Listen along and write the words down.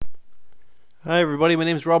Hi, everybody. My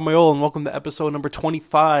name is Rob Mayol, and welcome to episode number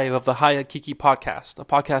 25 of the Hiya Kiki podcast, a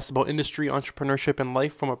podcast about industry, entrepreneurship, and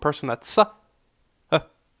life from a person that sucks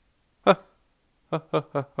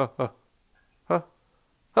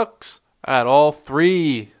at all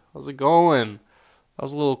three. How's it going? That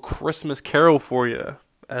was a little Christmas carol for you,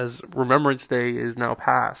 as Remembrance Day is now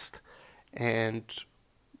past, and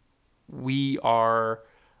we are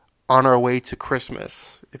on our way to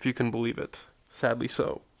Christmas, if you can believe it. Sadly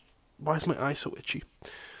so. Why is my eye so itchy?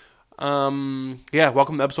 Welcome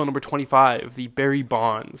to episode number 25, the Barry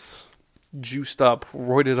Bonds, juiced up,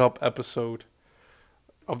 roided up episode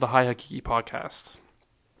of the Hiya Kiki podcast.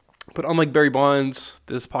 But unlike Barry Bonds,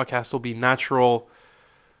 this podcast will be natural,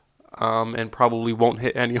 and probably won't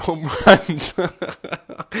hit any home runs.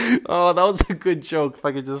 Oh, that was a good joke. If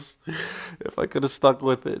I could have stuck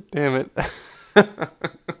with it, damn it.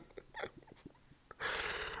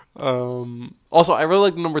 Also, I really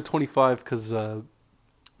like the number 25 because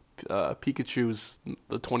Pikachu is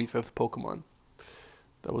the 25th Pokemon.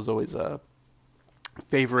 That was always a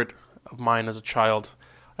favorite of mine as a child.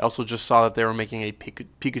 I also just saw that they were making a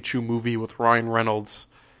Pikachu movie with Ryan Reynolds,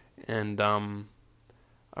 and I'm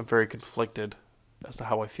very conflicted as to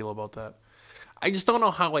how I feel about that. I just don't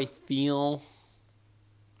know how I feel.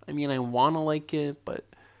 I mean, I want to like it, but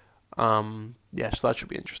so that should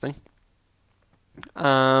be interesting.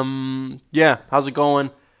 How's it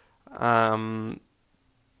going?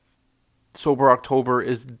 Sober October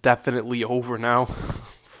is definitely over now.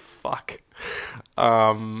 Fuck.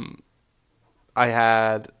 I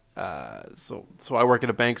had, so I work at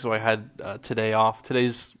a bank, so I had today off.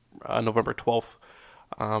 Today's November 12th,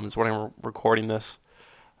 is when I'm recording this.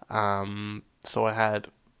 So I had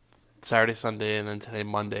Saturday, Sunday, and then today,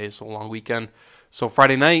 Monday, so a long weekend. So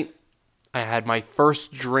Friday night, I had my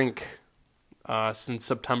first drink since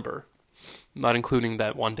September, not including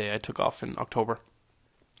that one day I took off in October.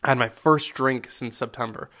 I had my first drink since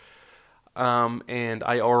September, and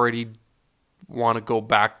I already want to go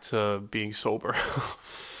back to being sober.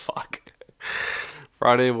 Fuck.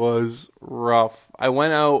 Friday was rough. I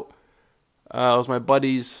went out, it was my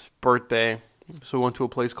buddy's birthday, so we went to a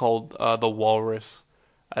place called The Walrus.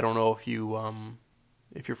 I don't know if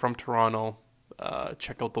you're from Toronto,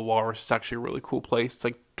 check out The Walrus. It's actually a really cool place. It's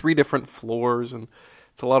like 3 different floors, and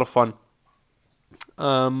it's a lot of fun.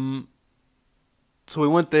 So we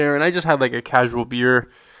went there, and I just had like a casual beer,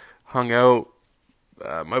 hung out.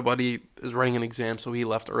 My buddy is writing an exam, so he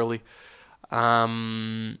left early,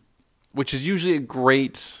 which is usually a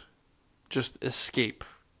great just escape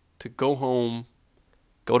to go home,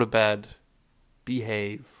 go to bed,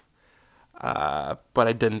 behave. But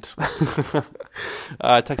I didn't.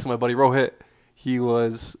 I texted my buddy Rohit. He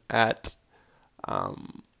was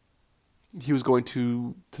going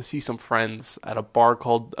to see some friends at a bar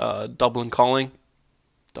called Dublin Calling.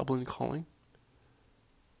 Dublin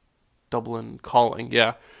Calling,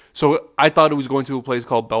 yeah. So I thought it was going to a place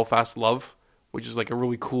called Belfast Love, which is like a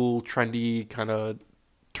really cool, trendy kind of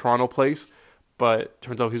Toronto place. But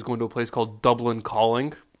turns out he was going to a place called Dublin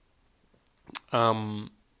Calling,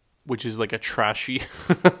 which is like a trashy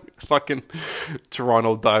fucking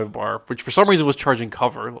Toronto dive bar, which for some reason was charging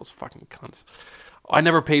cover. Those fucking cunts. I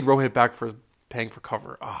never paid Rohit back for paying for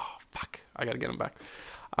cover. Oh, fuck. I gotta get him back.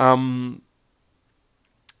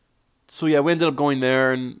 So yeah, we ended up going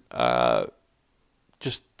there, and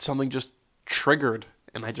something just triggered,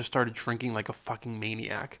 and I just started drinking like a fucking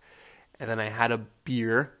maniac. And then I had a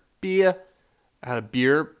beer. I had a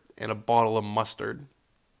beer and a bottle of mustard.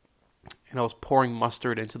 And I was pouring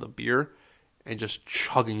mustard into the beer and just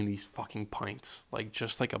chugging these fucking pints,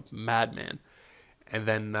 just like a madman. And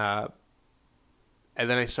then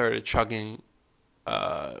I started chugging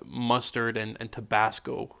mustard and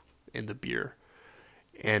Tabasco in the beer,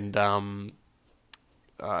 and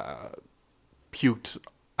puked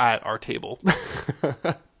at our table.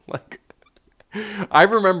 I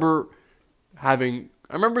remember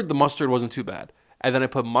the mustard wasn't too bad. And then I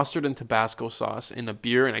put mustard and Tabasco sauce in a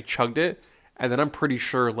beer, and I chugged it. And then I'm pretty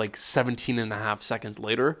sure 17 and a half seconds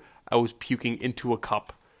later, I was puking into a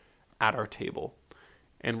cup at our table.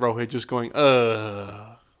 And Rohit just going,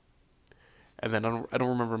 ugh. And then I don't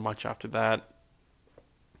remember much after that.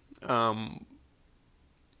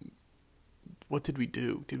 What did we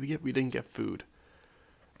do? We didn't get food.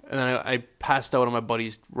 And then I passed out on my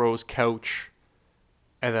buddy's Rose couch.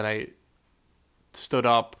 And then I stood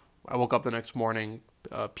up. I woke up the next morning,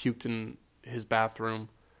 puked in his bathroom,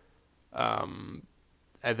 and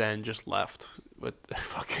then just left with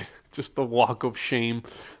fucking just the walk of shame,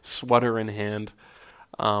 sweater in hand.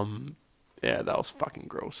 Yeah, that was fucking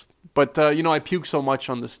gross. But I puked so much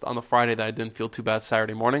on the Friday that I didn't feel too bad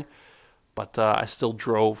Saturday morning. but I still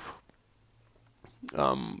drove.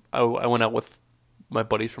 I went out with my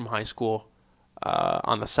buddies from high school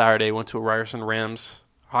on the Saturday. Went to a Ryerson Rams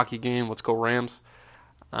hockey game. Let's go Rams!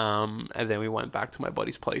 And then we went back to my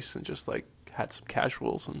buddy's place and just like had some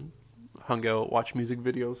casuals and hung out, watched music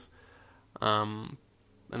videos. And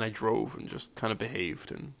I drove and just kind of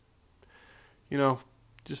behaved and,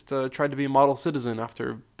 just tried to be a model citizen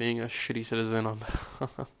after being a shitty citizen on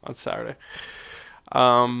on Saturday.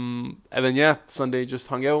 And then Sunday just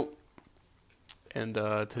hung out, and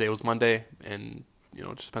today was Monday, and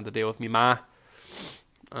just spent the day with me ma.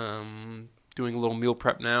 Doing a little meal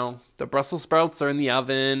prep now. The Brussels sprouts are in the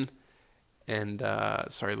oven, and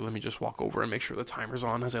sorry, let me just walk over and make sure the timer's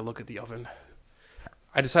on as I look at the oven.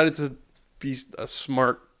 I decided to be a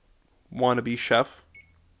smart wannabe chef,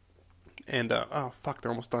 and they're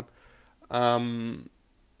almost done.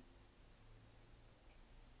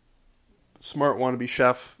 Smart wannabe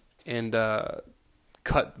chef and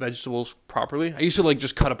cut vegetables properly. I used to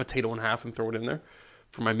just cut a potato in half and throw it in there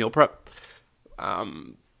for my meal prep.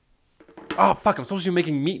 I'm supposed to be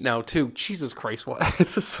making meat now too. Jesus Christ, what?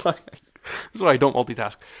 This is why I don't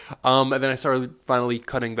multitask. And then I started finally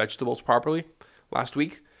cutting vegetables properly last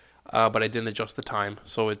week, but I didn't adjust the time,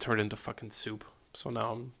 so it turned into fucking soup. So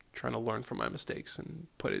now I'm trying to learn from my mistakes and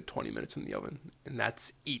put it 20 minutes in the oven, and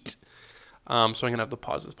that's it. So I'm going to have to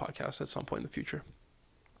pause this podcast at some point in the future.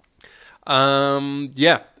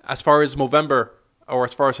 As far as Movember, or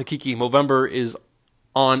as far as Hakiki, Movember is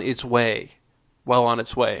on its way. Well on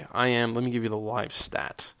its way. Let me give you the live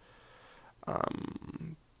stat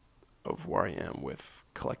of where I am with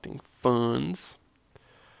collecting funds.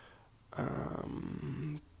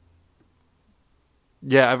 I've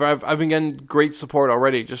been getting great support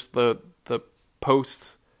already. Just the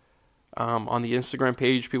post on the Instagram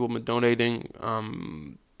page, people have been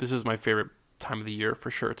donating. This is my favorite time of the year for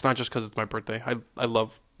sure. It's not just because it's my birthday. I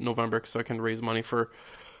love November so I can raise money for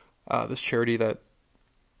this charity that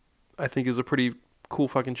I think is a pretty cool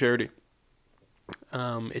fucking charity.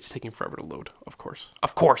 It's taking forever to load, of course.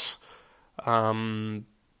 I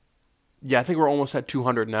think we're almost at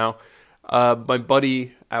 200 now. My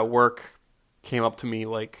buddy at work came up to me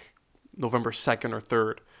like November 2nd or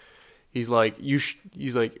 3rd. He's like,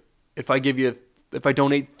 if I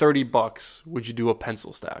donate $30, would you do a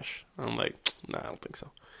pencil stash? I'm like, nah, I don't think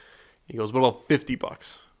so. He goes, what about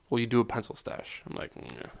 $50? Will you do a pencil stash? I'm like,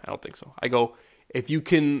 I don't think so. I go, if you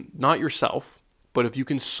can, not yourself, but if you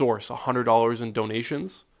can source $100 in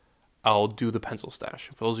donations, I'll do the pencil stash.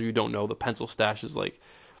 For those of you who don't know, the pencil stash is like,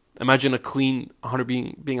 imagine being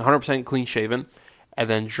 100% clean shaven, and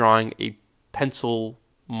then drawing a pencil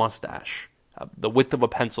mustache, the width of a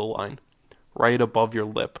pencil line, right above your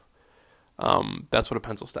lip. That's what a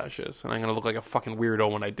pencil stash is, and I'm gonna look like a fucking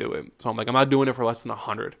weirdo when I do it. So I'm like, I'm not doing it for less than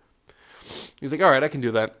 100. He's like, all right, I can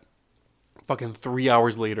do that. Fucking 3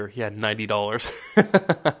 hours later, he had $90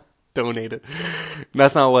 donated. And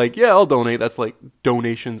that's not like, yeah, I'll donate. That's like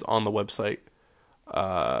donations on the website.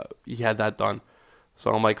 He had that done.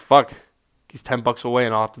 So I'm like, fuck, he's $10 away,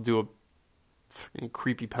 and I'll have to do a fucking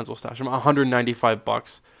creepy pencil stash. I'm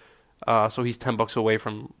 $195. So he's $10 away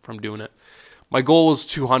from doing it. My goal is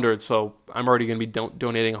 200, so I'm already going to be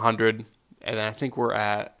donating 100, and then I think we're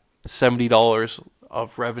at $70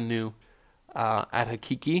 of revenue at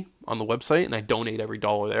Hakiki on the website, and I donate every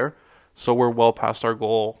dollar there. So we're well past our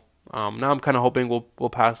goal. Now I'm kind of hoping we'll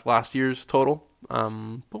pass last year's total,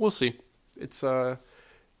 but we'll see. It's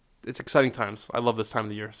exciting times. I love this time of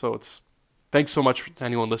the year. So thanks so much to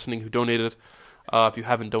anyone listening who donated. If you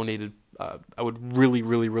haven't donated, I would really,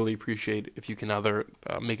 really, really appreciate if you can either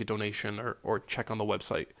make a donation or check on the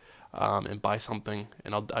website and buy something,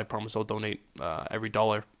 and I promise I'll donate every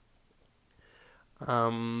dollar.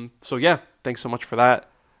 Thanks so much for that.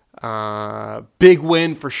 Big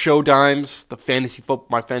win for Showdimes,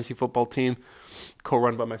 my fantasy football team,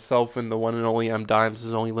 co-run by myself and the one and only M Dimes.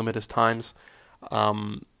 His only limit is times.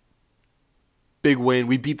 Big win.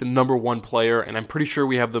 We beat the number one player, and I'm pretty sure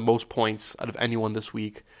we have the most points out of anyone this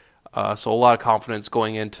week. So a lot of confidence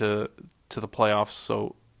going into the playoffs.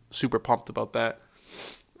 So super pumped about that.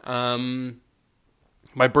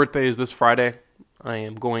 My birthday is this Friday. I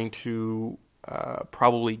am going to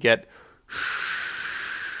probably get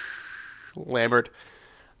lambered.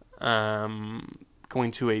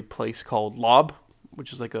 Going to a place called Lob,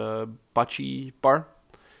 which is like a bocce bar.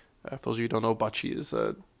 For those of you who don't know, bocce is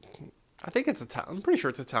I think it's Italian. I'm pretty sure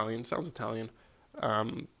it's Italian. Sounds Italian.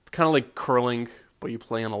 It's kind of like curling, but you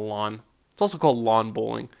play on a lawn. It's also called lawn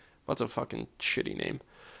bowling. That's a fucking shitty name.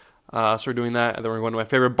 So we're doing that, and then we're going to my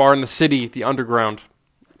favorite bar in the city, the Underground.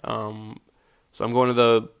 So I'm going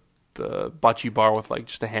to the bocce bar with like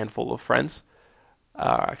just a handful of friends.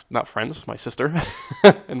 Not friends, my sister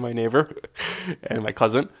and my neighbor and my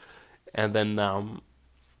cousin, and then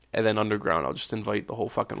underground I'll just invite the whole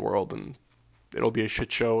fucking world, and it'll be a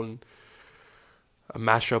shit show and a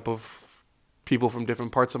mashup of people from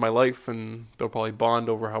different parts of my life, and they'll probably bond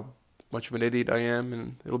over how much of an idiot I am,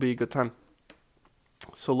 and it'll be a good time.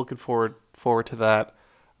 So looking forward to that.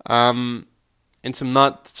 And some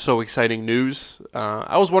not so exciting news.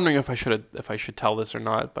 I was wondering if I should tell this or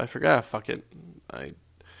not, but I forgot. Fuck it. I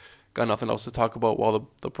got nothing else to talk about while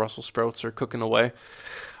the Brussels sprouts are cooking away.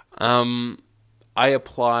 I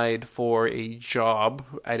applied for a job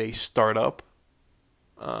at a startup.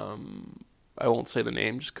 I won't say the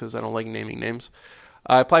name just because I don't like naming names.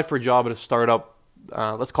 I applied for a job at a startup,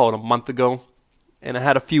 let's call it a month ago, and I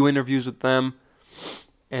had a few interviews with them,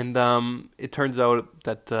 and it turns out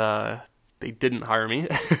that they didn't hire me.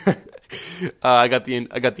 I got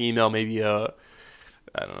the email maybe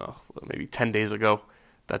I don't know, maybe 10 days ago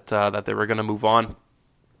that they were gonna move on,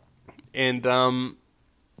 and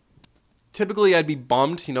typically I'd be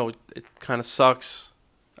bummed. You know, it kind of sucks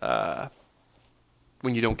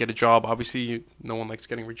when you don't get a job. Obviously, no one likes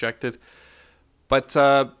getting rejected, but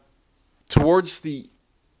towards the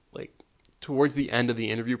end of the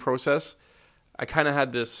interview process, I kind of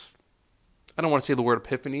had this, I don't want to say the word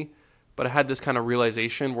epiphany, but I had this kind of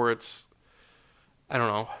realization where it's, I don't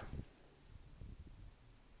know,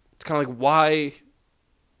 it's kind of like, why,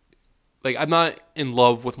 like, I'm not in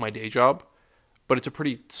love with my day job, but it's a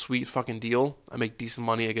pretty sweet fucking deal. I make decent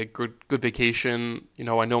money, I get good vacation, you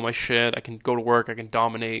know, I know my shit, I can go to work, I can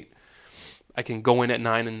dominate, I can go in at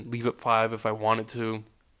 9 and leave at 5 if I wanted to,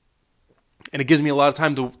 and it gives me a lot of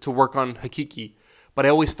time to work on Hakiki, but I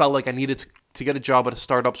always felt like I needed to get a job at a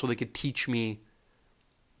startup so they could teach me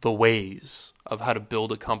the ways of how to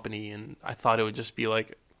build a company, and I thought it would just be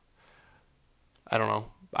like, I don't know,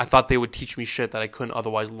 I thought they would teach me shit that I couldn't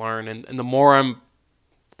otherwise learn, and the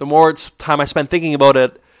more time I spend thinking about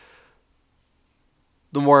it,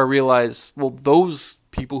 the more I realize, well, those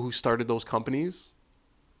people who started those companies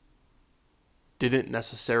didn't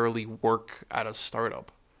necessarily work at a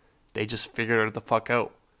startup. They just figured it the fuck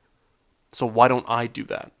out. So why don't I do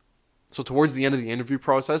that? So towards the end of the interview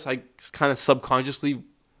process, I kind of subconsciously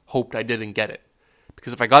hoped I didn't get it.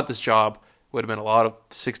 Because if I got this job, it would have been a lot of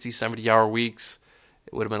 60, 70-hour weeks.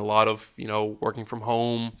 It would have been a lot of, you know, working from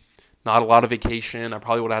home, not a lot of vacation. I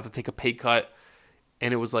probably would have had to take a pay cut.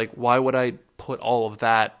 And it was like, why would I put all of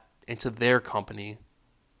that into their company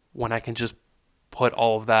when I can just put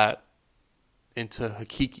all of that into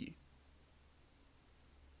Hakiki?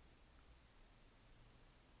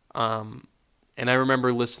 And I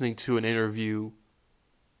remember listening to an interview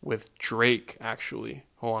with Drake, actually.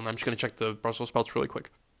 Hold on, I'm just going to check the Brussels sprouts really quick.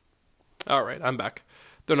 All right, I'm back.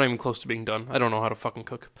 They're not even close to being done. I don't know how to fucking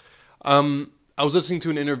cook. I was listening to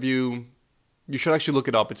an interview. You should actually look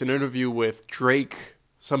it up. It's an interview with Drake,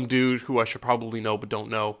 some dude who I should probably know but don't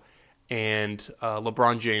know, and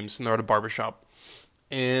LeBron James, and they're at a barbershop.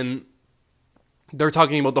 And they're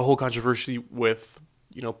talking about the whole controversy with,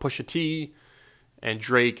 you know, Pusha T and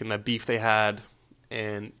Drake and that beef they had.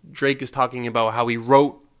 And Drake is talking about how he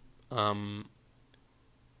wrote a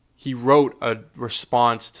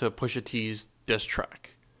response to Pusha T's diss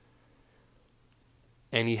track.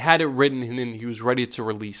 And he had it written and he was ready to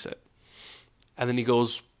release it. And then he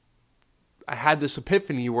goes, I had this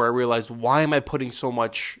epiphany where I realized, why am I putting so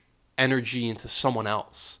much energy into someone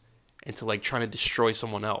else? Into like trying to destroy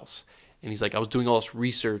someone else. And he's like, I was doing all this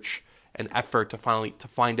research and effort to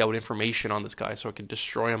find out information on this guy so I could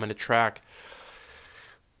destroy him in a track.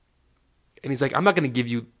 And he's like, I'm not going to give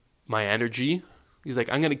you my energy. He's like,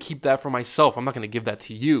 I'm going to keep that for myself. I'm not going to give that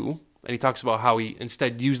to you. And he talks about how he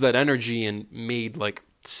instead used that energy and made like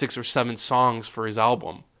 6 or 7 songs for his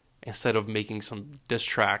album instead of making some diss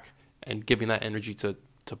track and giving that energy to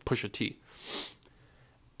Pusha T.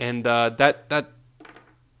 And that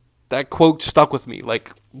quote stuck with me.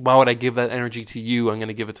 Like, why would I give that energy to you? I'm going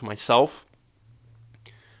to give it to myself.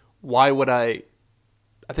 Why would I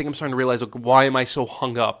think I'm starting to realize, like, why am I so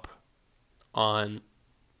hung up on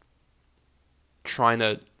trying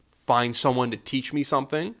to find someone to teach me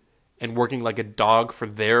something and working like a dog for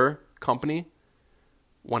their company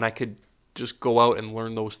when I could just go out and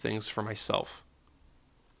learn those things for myself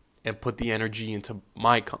and put the energy into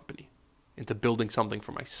my company, into building something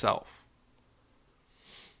for myself.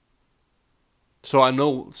 I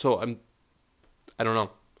don't know.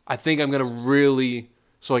 I think I'm going to really,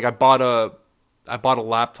 so like I bought a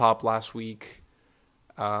laptop last week.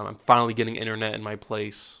 I'm finally getting internet in my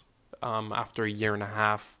place after a year and a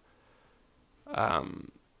half.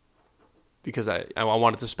 because I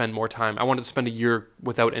wanted to spend more time. I wanted to spend a year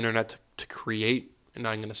without internet to create, and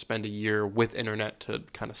I'm going to spend a year with internet to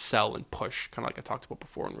kind of sell and push, kind of like I talked about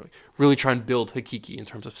before, and really try and build Hakiki in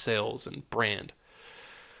terms of sales and brand.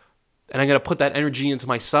 And I'm going to put that energy into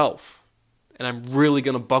myself, and I'm really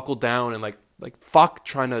going to buckle down and like fuck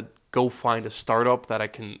trying to go find a startup that I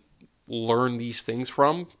can learn these things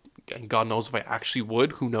from. And God knows if I actually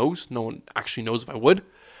would. Who knows? No one actually knows if I would.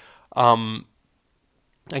 I'm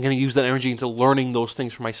going to use that energy into learning those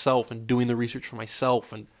things for myself and doing the research for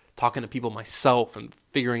myself and talking to people myself and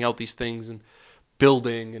figuring out these things and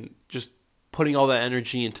building and just putting all that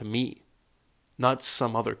energy into me, not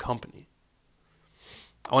some other company.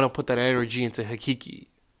 I want to put that energy into Hakiki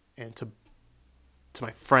and to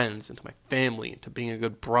my friends and to my family and to being a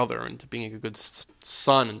good brother and to being a good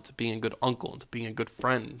son and to being a good uncle and to being a good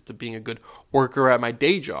friend and to being a good worker at my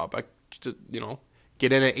day job. I just,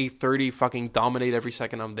 get in at 8:30, fucking dominate every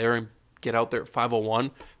second I'm there and get out there at 5:01,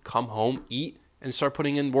 come home, eat, and start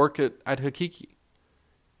putting in work at Hakiki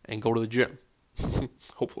and go to the gym,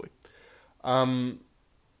 hopefully. I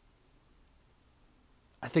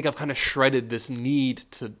think I've kind of shredded this need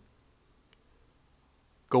to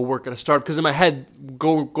go work at a startup, because in my head,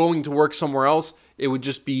 going to work somewhere else, it would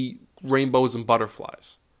just be rainbows and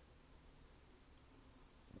butterflies.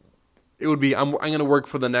 It would be, I'm going to work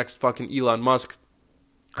for the next fucking Elon Musk.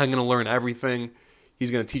 I'm going to learn everything. He's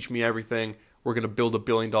going to teach me everything. We're going to build $1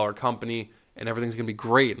 billion company, and everything's going to be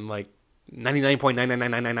great. And like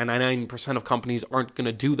 99.99999% of companies aren't going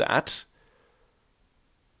to do that.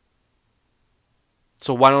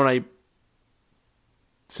 So why don't I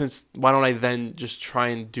then just try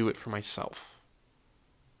and do it for myself?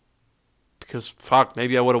 Because fuck,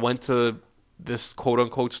 maybe I would have went to this quote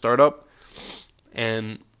unquote startup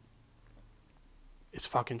and it's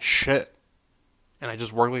fucking shit. And I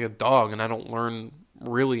just work like a dog and I don't learn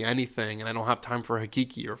really anything and I don't have time for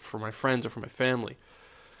Hakiki or for my friends or for my family.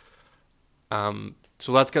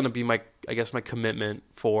 So that's going to be my commitment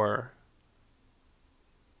for,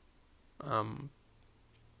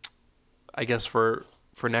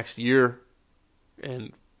 for next year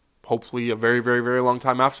and hopefully a very, very, very long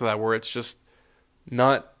time after that, where it's just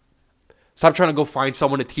not, stop trying to go find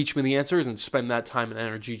someone to teach me the answers and spend that time and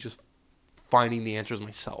energy just finding the answers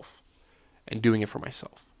myself and doing it for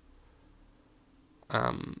myself.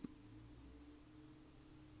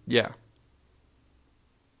 Yeah.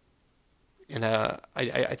 And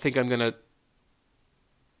I think I'm going to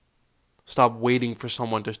stop waiting for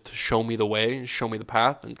someone to show me the way and show me the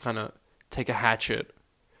path and kind of take a hatchet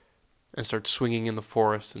and start swinging in the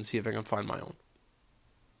forest and see if I can find my own.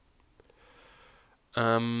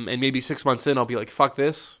 And maybe 6 months in, I'll be like, fuck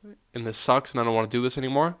this, and this sucks, and I don't want to do this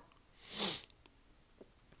anymore.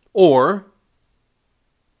 Or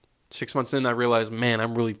 6 months in, I realize, man,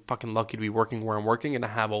 I'm really fucking lucky to be working where I'm working and to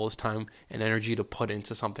have all this time and energy to put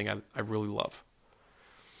into something I really love.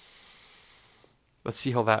 Let's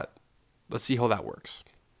see how that works.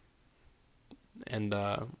 And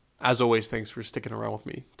as always, thanks for sticking around with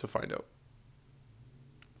me to find out.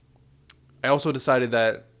 I also decided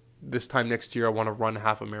that this time next year I want to run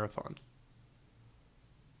half a marathon.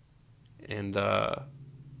 And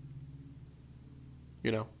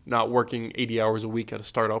not working 80 hours a week at a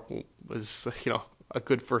startup was, a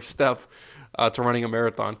good first step to running a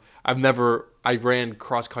marathon. I ran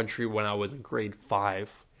cross country when I was in grade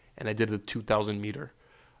 5, and I did the 2,000 meter,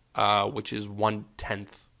 which is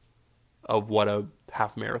 1/10 of what a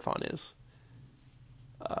half marathon is.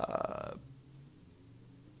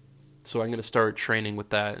 So I'm going to start training with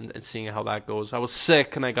that and seeing how that goes. I was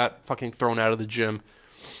sick and I got fucking thrown out of the gym.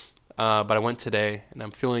 But I went today and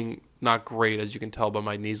I'm feeling not great, as you can tell by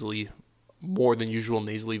my more than usual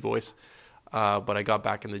nasally voice. But I got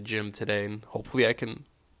back in the gym today and hopefully I can,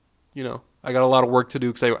 I got a lot of work to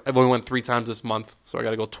do because I've only went 3 times this month. So I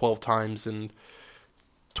got to go 12 times in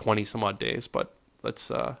 20 some odd days. But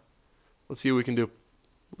let's see what we can do.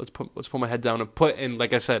 Let's put my head down and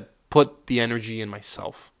like I said, put the energy in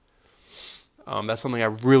myself. That's something I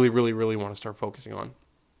really, really, really want to start focusing on.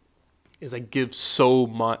 Is I give so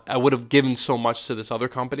much. I would have given so much to this other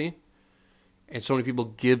company, and so many people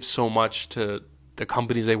give so much to the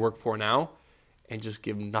companies they work for now, and just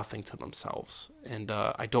give nothing to themselves. And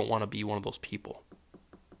I don't want to be one of those people,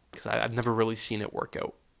 because I've never really seen it work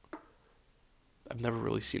out. I've never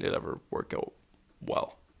really seen it ever work out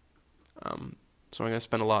well. So I'm gonna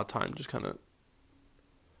spend a lot of time just kind of,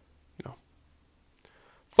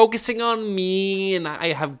 focusing on me, and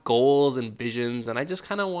I have goals and visions, and I just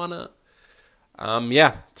kind of want to,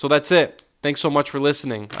 so that's it. Thanks so much for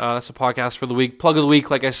listening. That's the podcast for the week. Plug of the week,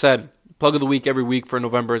 like I said, plug of the week every week for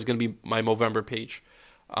November is going to be my Movember page.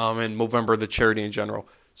 and Movember, the charity in general.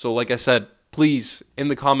 So like I said, please, in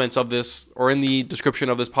the comments of this or in the description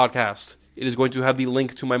of this podcast, it is going to have the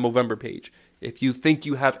link to my Movember page. If you think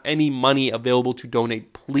you have any money available to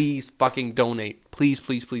donate, please fucking donate. Please,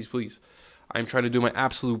 please, please, please. I'm trying to do my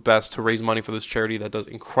absolute best to raise money for this charity that does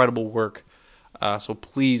incredible work. So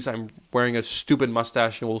please, I'm wearing a stupid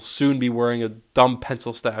mustache and will soon be wearing a dumb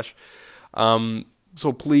pencil stash.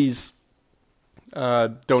 So please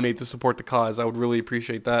donate to support the cause. I would really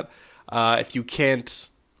appreciate that. If you can't,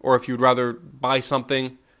 or if you'd rather buy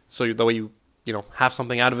something, so that way you have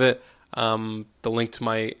something out of it, the link to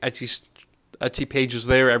my Etsy page is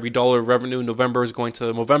there. Every dollar of revenue in November is going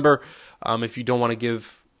to Movember. If you don't want to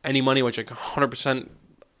give any money, which I 100%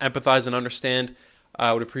 empathize and understand,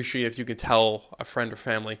 I would appreciate if you could tell a friend or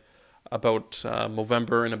family about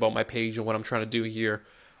Movember and about my page and what I'm trying to do here,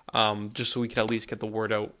 just so we can at least get the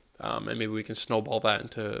word out, and maybe we can snowball that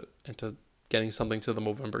into getting something to the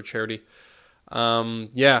Movember charity.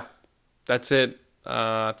 Yeah, that's it.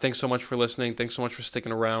 Thanks so much for listening. Thanks so much for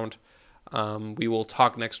sticking around. We will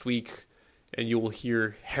talk next week, and you will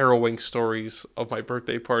hear harrowing stories of my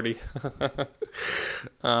birthday party.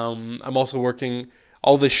 I'm also working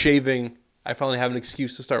all this shaving. I finally have an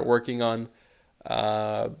excuse to start working on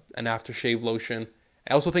an aftershave lotion.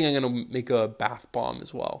 I also think I'm going to make a bath bomb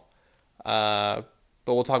as well. But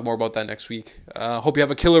we'll talk more about that next week. Hope you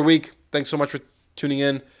have a killer week. Thanks so much for tuning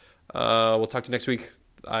in. We'll talk to you next week.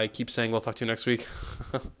 I keep saying we'll talk to you next week.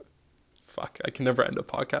 Fuck, I can never end a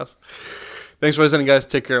podcast. Thanks for listening, guys.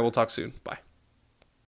 Take care. We'll talk soon. Bye.